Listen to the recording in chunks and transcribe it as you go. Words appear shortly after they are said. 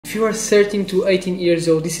If you are 13 to 18 years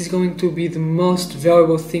old, this is going to be the most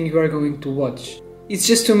valuable thing you are going to watch. It's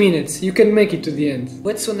just 2 minutes, you can make it to the end.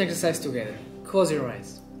 Let's do an exercise together. Close your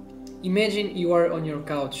eyes. Imagine you are on your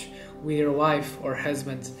couch with your wife or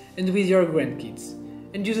husband and with your grandkids,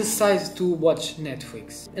 and you decide to watch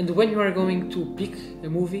Netflix. And when you are going to pick a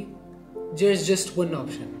movie, there's just one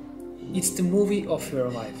option. It's the movie of your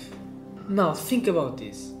life. Now think about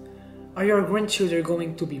this. Are your grandchildren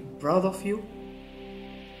going to be proud of you?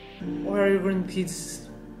 Or are your grandkids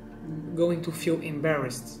going to feel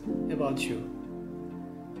embarrassed about you?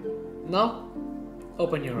 Now,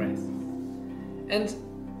 open your eyes. And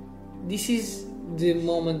this is the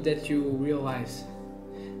moment that you realize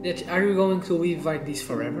that are you going to live like this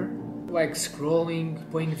forever? Like scrolling,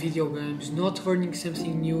 playing video games, not learning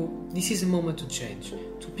something new? This is a moment to change,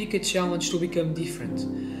 to pick a challenge to become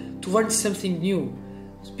different, to learn something new.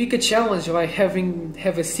 Pick a challenge like have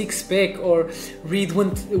a six-pack or read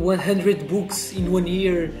 100 books in 1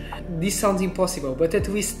 year. This sounds impossible, but at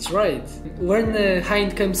least try it. Learn a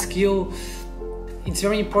high-income skill. It's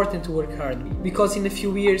very important to work hard, because in a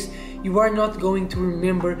few years you are not going to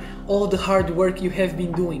remember all the hard work you have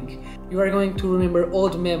been doing. You are going to remember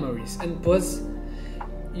old memories, and plus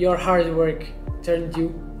your hard work turned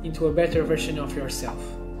you into a better version of yourself.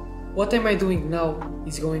 What am I doing now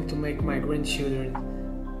is going to make my grandchildren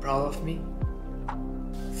proud of me?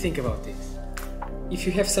 Think about this. If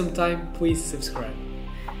you have some time, please subscribe.